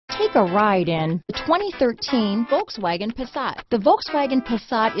Take a ride in the 2013 Volkswagen Passat. The Volkswagen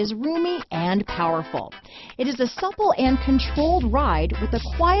Passat is roomy and powerful. It is a supple and controlled ride with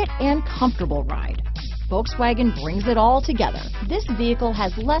a quiet and comfortable ride. Volkswagen brings it all together. This vehicle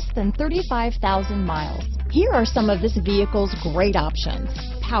has less than 35,000 miles. Here are some of this vehicle's great options: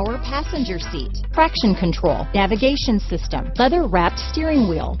 power passenger seat, traction control, navigation system, leather-wrapped steering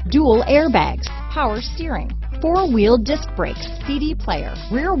wheel, dual airbags, power steering, four-wheel disc brakes, CD player,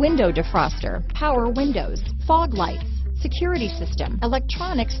 rear window defroster, power windows, fog lights, security system,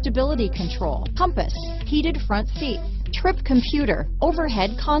 electronic stability control, compass, heated front seats, trip computer,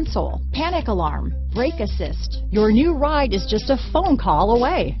 overhead console, panic alarm, brake assist. Your new ride is just a phone call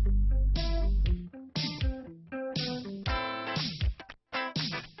away.